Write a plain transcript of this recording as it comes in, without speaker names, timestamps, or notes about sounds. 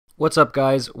What's up,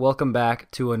 guys? Welcome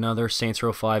back to another Saints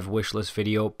Row 5 wishlist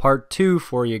video, part 2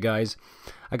 for you guys.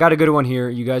 I got a good one here.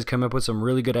 You guys come up with some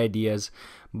really good ideas,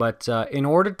 but in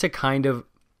order to kind of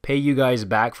pay you guys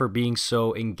back for being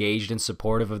so engaged and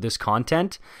supportive of this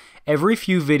content, every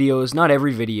few videos, not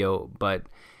every video, but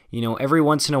every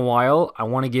once in a while, I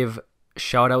want to give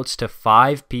shout outs to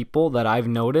 5 people that I've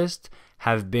noticed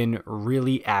have been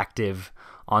really active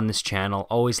on this channel,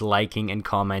 always liking and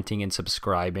commenting and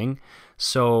subscribing.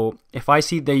 So if I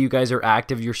see that you guys are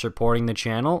active, you're supporting the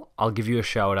channel, I'll give you a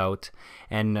shout out.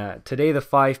 And today the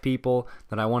 5 people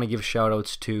that I want to give shout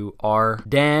outs to are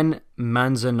Dan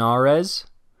Manzanares,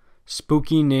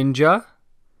 Spooky Ninja,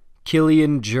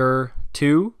 Killian Jur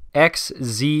 2,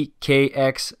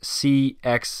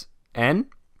 XZKXCXN,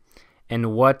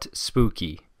 and What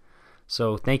Spooky.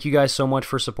 So thank you guys so much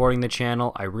for supporting the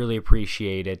channel. I really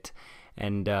appreciate it.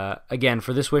 And again,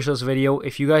 for this wishlist video,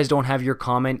 if you guys don't have your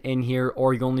comment in here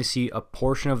or you only see a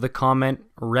portion of the comment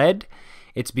read,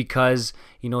 it's because,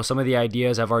 some of the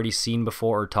ideas I've already seen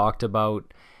before or talked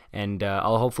about, and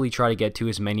I'll hopefully try to get to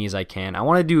as many as I can. I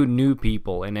want to do new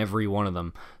people in every one of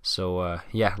them. So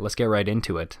yeah, let's get right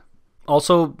into it.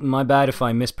 Also, my bad if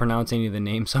I mispronounce any of the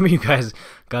names. Some of you guys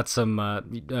got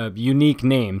some unique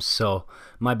names, so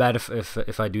my bad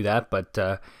if I do that. But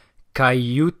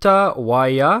Kayuta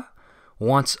Waya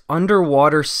wants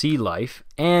underwater sea life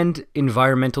and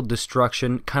environmental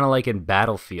destruction, kind of like in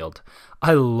Battlefield.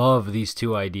 I love these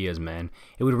 2 ideas, man.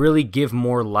 It would really give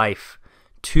more life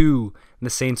to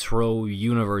the Saints Row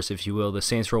universe, if you will, the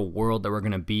Saints Row world that we're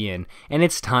going to be in. And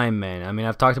it's time, man. I mean,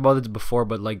 I've talked about this before,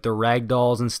 but like the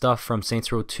ragdolls and stuff from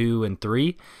Saints Row 2 and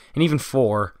 3, and even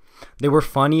 4, they were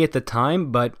funny at the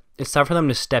time, but it's time for them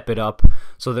to step it up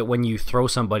so that when you throw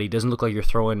somebody, it doesn't look like you're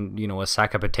throwing, a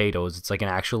sack of potatoes. It's like an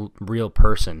actual real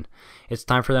person. It's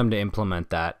time for them to implement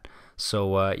that.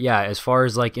 So yeah, as far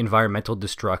as like environmental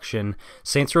destruction,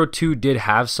 Saints Row 2 did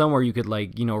have some where you could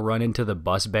like, run into the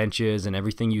bus benches and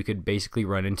everything you could basically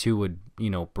run into would,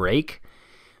 break.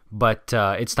 But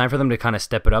it's time for them to kind of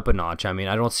step it up a notch. I mean,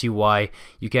 I don't see why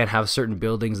you can't have certain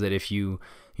buildings that if you,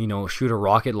 shoot a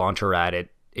rocket launcher at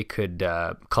it, it could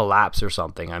collapse or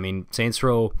something. I mean, Saints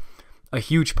Row, a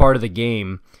huge part of the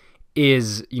game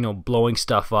is, blowing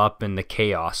stuff up and the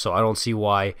chaos. So I don't see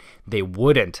why they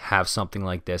wouldn't have something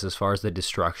like this as far as the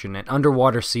destruction. And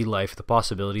underwater sea life, the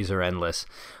possibilities are endless.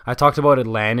 I talked about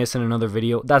Atlantis in another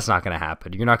video. That's not going to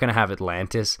happen. You're not going to have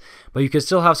Atlantis, but you could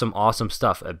still have some awesome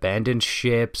stuff. Abandoned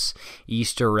ships,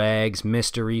 Easter eggs,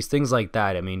 mysteries, things like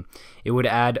that. I mean, it would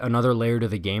add another layer to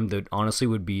the game that honestly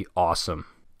would be awesome.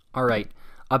 All right.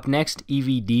 Up next,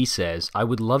 EVD says, I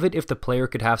would love it if the player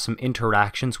could have some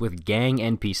interactions with gang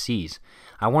NPCs.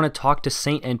 I want to talk to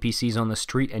Saint NPCs on the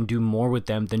street and do more with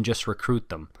them than just recruit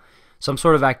them. Some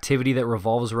sort of activity that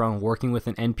revolves around working with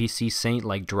an NPC Saint,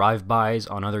 like drive-bys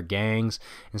on other gangs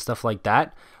and stuff like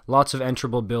that. Lots of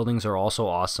enterable buildings are also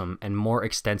awesome, and more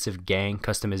extensive gang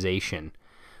customization.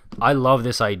 I love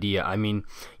this idea. I mean,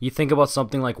 you think about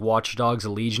something like Watch Dogs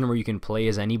Legion where you can play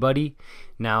as anybody.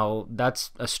 Now,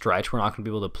 that's a stretch. We're not going to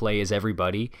be able to play as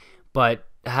everybody, but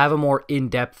have a more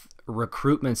in-depth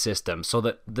recruitment system so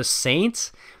that the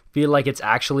Saints feel like it's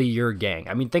actually your gang.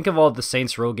 I mean, think of all the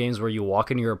Saints Row games where you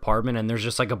walk into your apartment and there's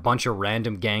just like a bunch of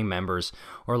random gang members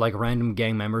or like random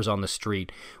gang members on the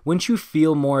street. Wouldn't you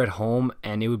feel more at home,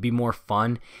 and it would be more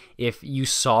fun if you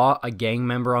saw a gang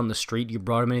member on the street, you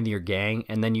brought him into your gang,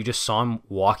 and then you just saw him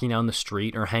walking down the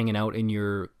street or hanging out in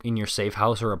your safe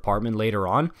house or apartment later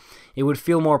on? It would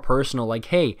feel more personal, like,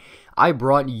 hey, I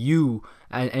brought you,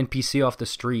 an NPC off the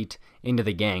street, into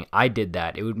the gang. I did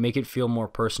that. It would make it feel more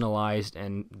personalized,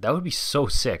 and that would be so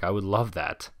sick. I would love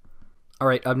that.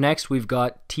 Alright, up next we've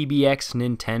got TBX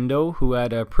Nintendo, who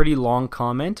had a pretty long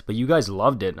comment, but you guys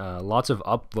loved it. Lots of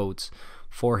upvotes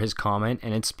for his comment,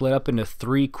 and it's split up into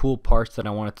 3 cool parts that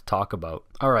I wanted to talk about.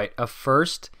 Alright, up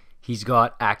first, he's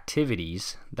got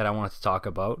activities that I wanted to talk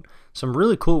about. Some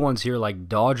really cool ones here, like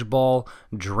dodgeball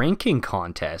drinking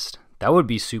contest. That would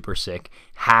be super sick.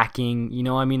 Hacking,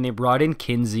 I mean, they brought in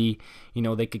Kinsey,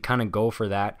 they could kind of go for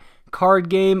that. Card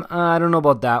game, I don't know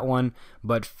about that one,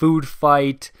 but food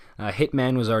fight,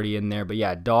 Hitman was already in there, but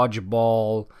yeah,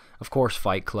 dodgeball, of course,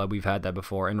 Fight Club, we've had that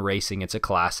before, and racing, it's a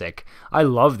classic. I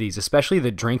love these, especially the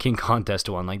drinking contest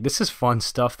one. Like, this is fun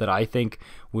stuff that I think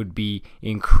would be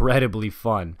incredibly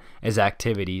fun as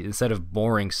activity instead of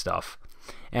boring stuff.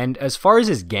 And as far as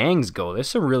his gangs go, there's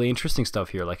some really interesting stuff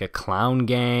here, like a clown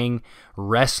gang,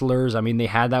 wrestlers. I mean, they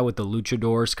had that with the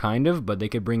luchadors, kind of, but they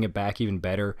could bring it back even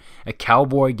better. A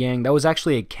cowboy gang. That was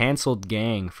actually a canceled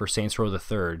gang for Saints Row the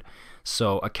Third.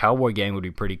 So a cowboy gang would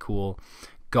be pretty cool.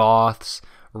 Goths,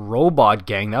 robot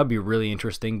gang. That would be really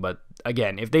interesting. But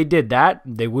again, if they did that,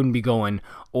 they wouldn't be going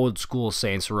old school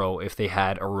Saints Row if they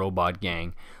had a robot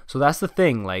gang. So that's the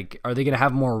thing. Like, are they going to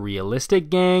have more realistic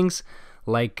gangs?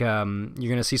 Like, you're going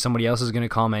to see somebody else is going to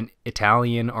comment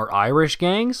Italian or Irish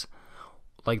gangs,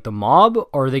 like the mob?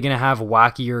 Or are they going to have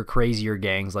wackier, crazier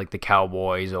gangs like the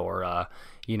Cowboys or,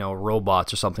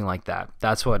 robots or something like that?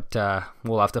 That's what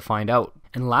we'll have to find out.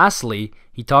 And lastly,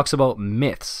 he talks about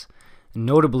myths,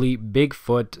 notably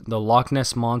Bigfoot, the Loch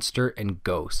Ness Monster, and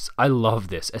ghosts. I love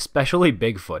this, especially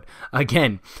Bigfoot.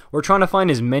 Again, we're trying to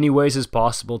find as many ways as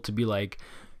possible to be like,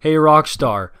 hey,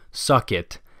 Rockstar, suck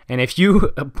it. And if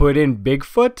you put in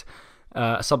Bigfoot,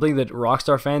 something that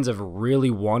Rockstar fans have really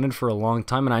wanted for a long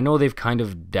time, and I know they've kind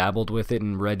of dabbled with it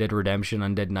in Red Dead Redemption,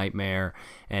 Undead Nightmare,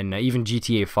 and even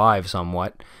GTA 5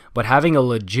 somewhat, but having a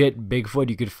legit Bigfoot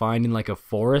you could find in like a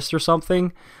forest or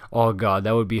something, oh god,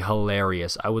 that would be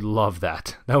hilarious. I would love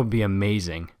that. That would be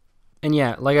amazing. And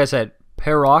yeah, like I said,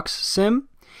 Perox Sim,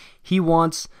 he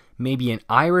wants maybe an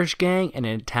Irish gang and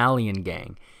an Italian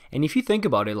gang. And if you think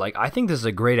about it, like, I think this is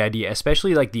a great idea,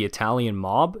 especially like the Italian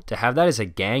mob, to have that as a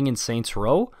gang in Saints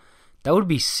Row. That would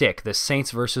be sick, the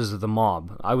Saints versus the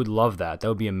mob. I would love that. That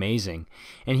would be amazing.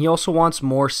 And he also wants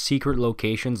more secret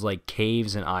locations like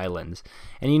caves and islands.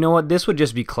 And you know what? This would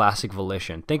just be classic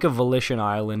Volition. Think of Volition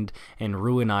Island and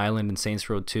Ruin Island in Saints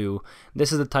Row 2.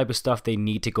 This is the type of stuff they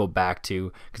need to go back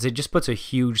to because it just puts a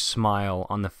huge smile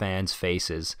on the fans'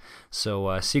 faces.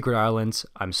 So Secret Islands,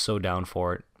 I'm so down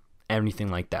for it. Anything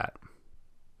like that.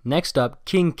 Next up,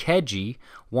 King Keji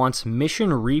wants mission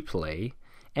replay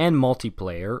and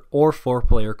multiplayer or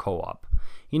 4-player co-op.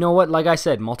 You know what? Like I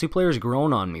said, multiplayer's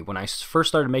grown on me. When I first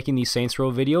started making these Saints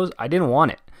Row videos, I didn't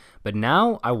want it. But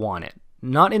now I want it.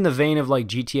 Not in the vein of like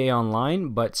GTA Online,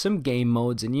 but some game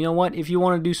modes. And you know what? If you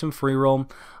want to do some free roam,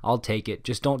 I'll take it.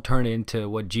 Just don't turn it into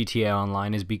what GTA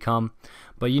Online has become.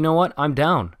 But you know what? I'm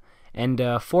down. And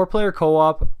 4-player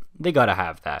co-op, they gotta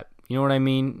have that. You know what I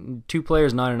mean? 2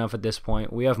 players not enough at this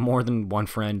point. We have more than one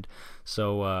friend.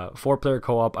 So 4-player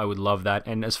co-op, I would love that.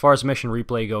 And as far as mission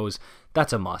replay goes,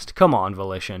 that's a must. Come on,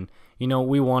 Volition. You know,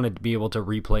 we wanted to be able to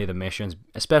replay the missions,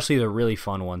 especially the really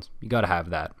fun ones. You gotta have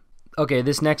that. Okay,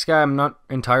 this next guy, I'm not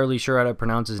entirely sure how to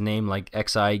pronounce his name, like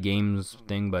XI Games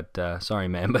thing, but sorry,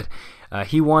 man. But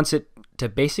he wants it to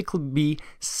basically be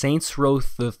Saints Row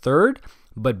the 3rd,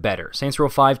 but better. Saints Row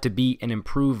 5 to be an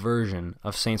improved version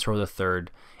of Saints Row the 3rd,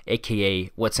 aka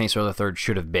what Saints Row the 3rd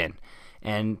should have been.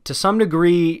 And to some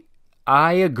degree,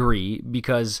 I agree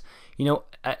because, you know,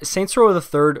 Saints Row the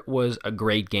 3rd was a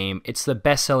great game. It's the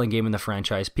best-selling game in the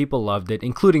franchise. People loved it,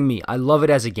 including me. I love it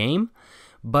as a game,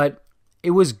 but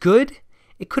it was good.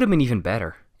 It could have been even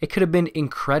better. It could have been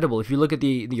incredible. If you look at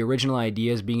the original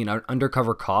ideas, being an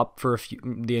undercover cop for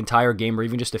the entire game or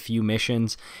even just a few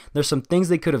missions, there's some things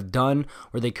they could have done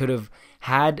where they could have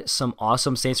had some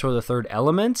awesome Saints Row the 3rd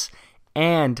elements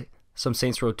and some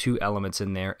Saints Row 2 elements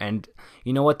in there. And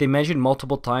you know what? They mentioned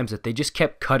multiple times that they just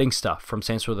kept cutting stuff from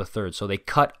Saints Row the 3rd. So they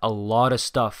cut a lot of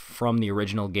stuff from the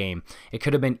original game. It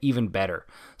could have been even better.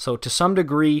 So to some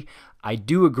degree, I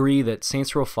do agree that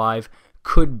Saints Row 5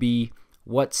 could be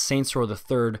what Saints Row the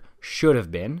 3rd should have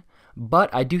been,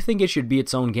 but I do think it should be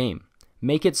its own game.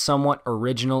 Make it somewhat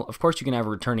original. Of course, you can have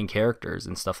returning characters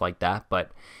and stuff like that,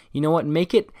 but you know what?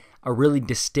 Make it a really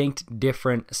distinct,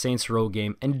 different Saints Row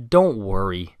game, and don't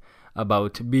worry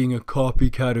about being a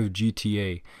copycat of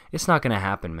GTA. It's not going to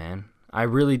happen, man. I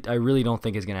really don't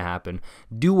think it's going to happen.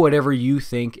 Do whatever you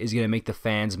think is going to make the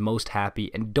fans most happy,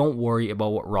 and don't worry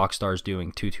about what Rockstar's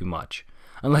doing too much.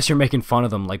 Unless you're making fun of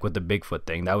them like with the Bigfoot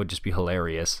thing. That would just be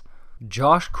hilarious.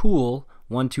 Josh Cool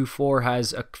 124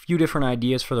 has a few different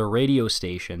ideas for the radio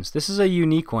stations. This is a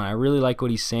unique one. I really like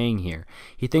what he's saying here.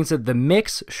 He thinks that the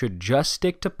mix should just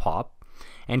stick to pop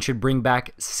and should bring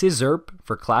back Scissorp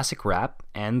for classic rap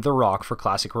and The Rock for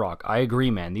classic rock. I agree,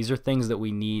 man. These are things that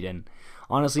we need, and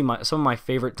honestly, some of my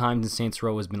favorite times in Saints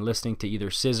Row has been listening to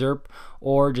either Scissorp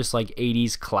or just like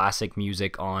 80s classic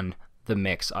music on the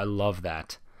mix. I love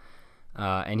that.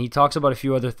 And he talks about a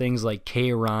few other things like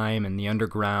K-Rhyme and the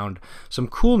Underground. Some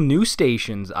cool news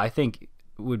stations I think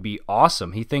would be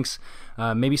awesome. He thinks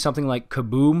maybe something like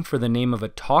Kaboom for the name of a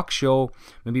talk show,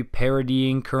 maybe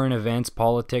parodying current events,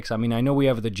 politics. I mean, I know we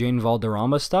have the Jane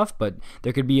Valderrama stuff, but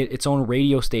there could be its own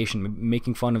radio station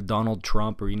making fun of Donald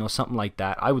Trump or, you know, something like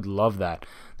that. I would love that.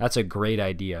 That's a great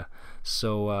idea.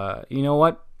 So, you know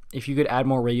what? If you could add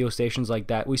more radio stations like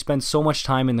that, we spend so much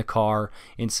time in the car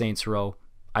in Saints Row.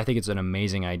 I think it's an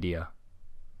amazing idea.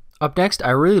 Up next, I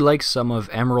really like some of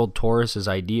Emerald Taurus's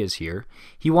ideas here.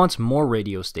 He wants more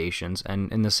radio stations,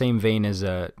 and in the same vein as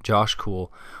Josh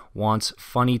Cool, wants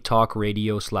funny talk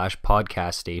radio /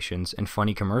 podcast stations and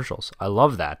funny commercials. I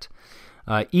love that.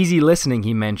 Easy listening,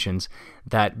 he mentions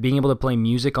that being able to play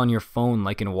music on your phone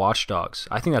like in Watch Dogs.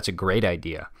 I think that's a great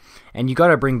idea. And you got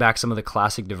to bring back some of the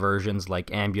classic diversions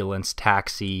like Ambulance,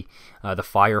 Taxi, the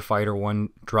firefighter one,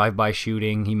 drive-by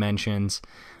shooting he mentions,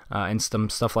 and some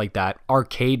stuff like that.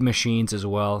 Arcade machines as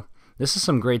well. This is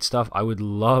some great stuff. I would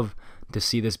love to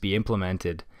see this be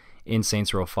implemented in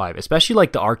Saints Row 5, especially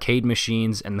like the arcade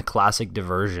machines and the classic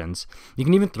diversions. You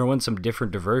can even throw in some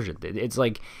different diversions. It's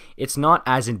like, it's not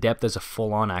as in-depth as a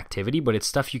full-on activity, but it's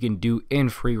stuff you can do in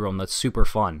free roam that's super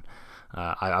fun.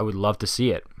 I would love to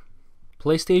see it.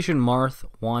 PlayStation Marth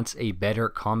wants a better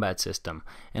combat system,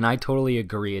 and I totally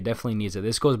agree. It definitely needs it.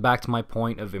 This goes back to my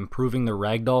point of improving the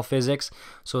ragdoll physics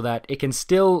so that it can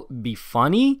still be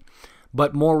funny,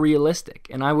 but more realistic.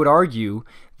 And I would argue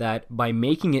that by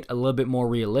making it a little bit more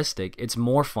realistic, it's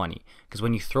more funny. Because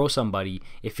when you throw somebody,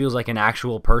 it feels like an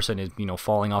actual person is,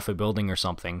 falling off a building or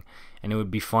something. And it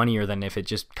would be funnier than if it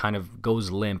just kind of goes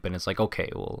limp and it's like, okay,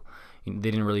 well,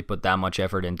 they didn't really put that much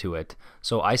effort into it.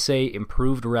 So I say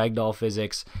improved ragdoll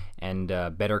physics and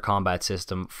better combat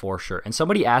system for sure. And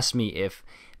somebody asked me if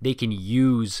they can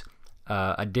use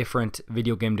a different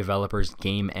video game developer's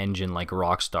game engine like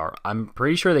Rockstar. I'm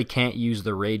pretty sure they can't use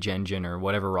the Rage engine or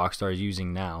whatever Rockstar is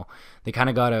using now. They kind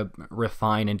of got to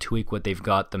refine and tweak what they've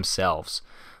got themselves.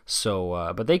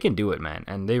 So, but they can do it, man,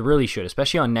 and they really should,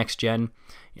 especially on next gen.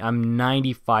 I'm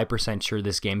 95% sure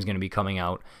this game's going to be coming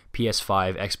out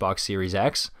PS5, Xbox Series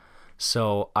X.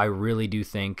 So I really do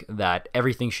think that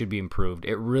everything should be improved.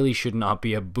 It really should not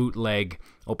be a bootleg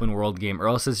open world game, or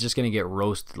else it's just going to get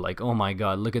roasted like, oh my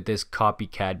god, look at this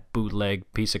copycat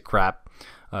bootleg piece of crap,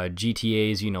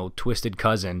 GTA's, twisted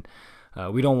cousin.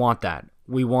 We don't want that.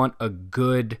 We want a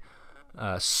good,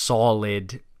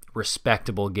 solid,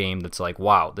 respectable game that's like,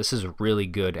 wow, this is really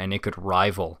good, and it could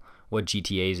rival what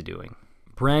GTA is doing.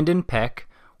 Brandon Peck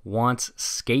wants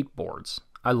skateboards.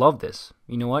 I love this.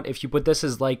 You know what? If you put this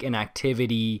as like an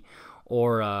activity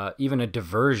or even a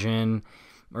diversion,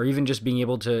 or even just being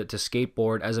able to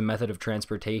skateboard as a method of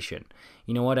transportation,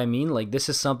 you know what I mean? Like, this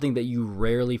is something that you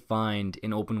rarely find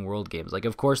in open world games. Like,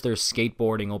 of course, there's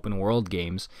skateboarding open world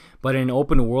games, but in an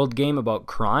open world game about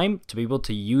crime, to be able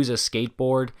to use a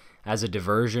skateboard as a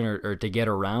diversion or to get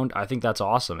around, I think that's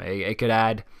awesome. It could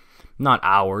add, not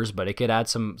hours, but it could add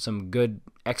some good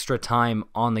extra time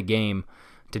on the game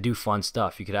to do fun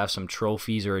stuff. You could have some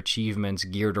trophies or achievements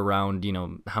geared around,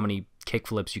 how many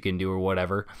kickflips you can do or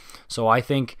whatever. So I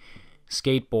think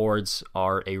skateboards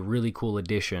are a really cool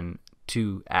addition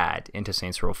to add into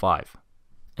Saints Row 5.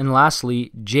 And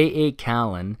lastly, J.A.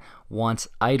 Callan wants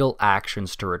idle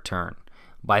actions to return.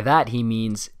 By that he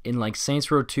means in like Saints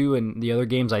Row 2 and the other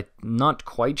games, I'm not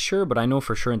quite sure, but I know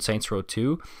for sure in Saints Row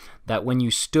 2 that when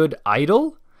you stood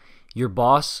idle, your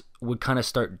boss would kind of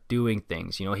start doing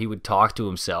things. He would talk to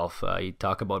himself. He'd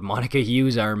talk about Monica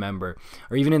Hughes, I remember.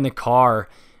 Or even in the car,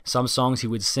 some songs he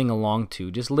would sing along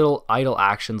to. Just little idle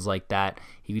actions like that.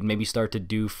 He would maybe start to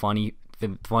do funny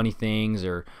things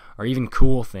or even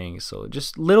cool things. So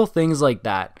just little things like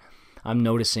that I'm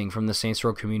noticing from the Saints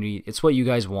Row community. It's what you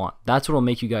guys want. That's what will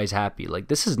make you guys happy. Like,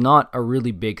 this is not a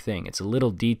really big thing. It's a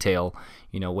little detail,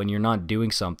 when you're not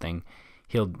doing something.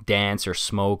 He'll dance or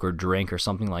smoke or drink or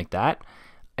something like that.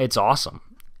 It's awesome.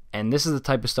 And this is the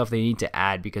type of stuff they need to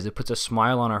add because it puts a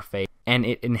smile on our face and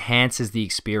it enhances the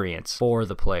experience for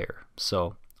the player.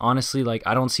 So honestly, like,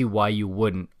 I don't see why you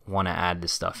wouldn't want to add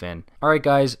this stuff in. Alright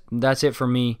guys, that's it for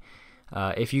me.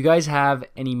 If you guys have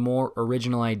any more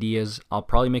original ideas, I'll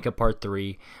probably make a part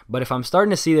 3. But if I'm starting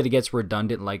to see that it gets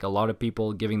redundant, like a lot of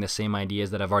people giving the same ideas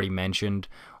that I've already mentioned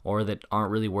or that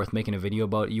aren't really worth making a video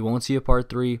about, you won't see a part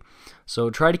 3. So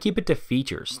try to keep it to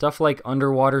features. Stuff like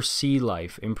underwater sea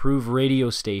life, improve radio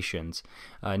stations,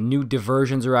 new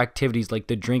diversions or activities like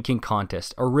the drinking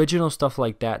contest, original stuff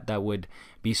like that that would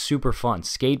be super fun,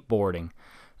 skateboarding.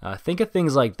 Think of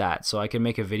things like that so I can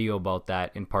make a video about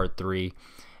that in part 3.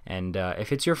 And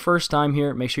if it's your first time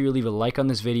here, make sure you leave a like on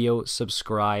this video,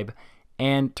 subscribe,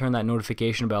 and turn that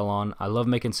notification bell on. I love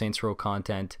making Saints Row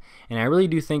content, and I really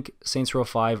do think Saints Row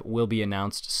 5 will be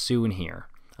announced soon here.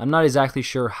 I'm not exactly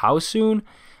sure how soon,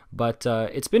 but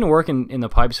it's been working in the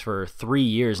pipes for 3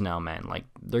 years now, man. Like,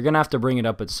 they're going to have to bring it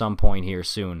up at some point here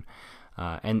soon.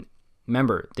 And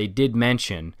remember, they did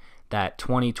mention that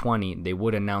 2020 they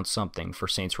would announce something for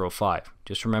Saints Row 5.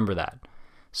 Just remember that.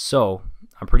 So,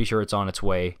 I'm pretty sure it's on its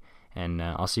way, and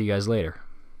I'll see you guys later.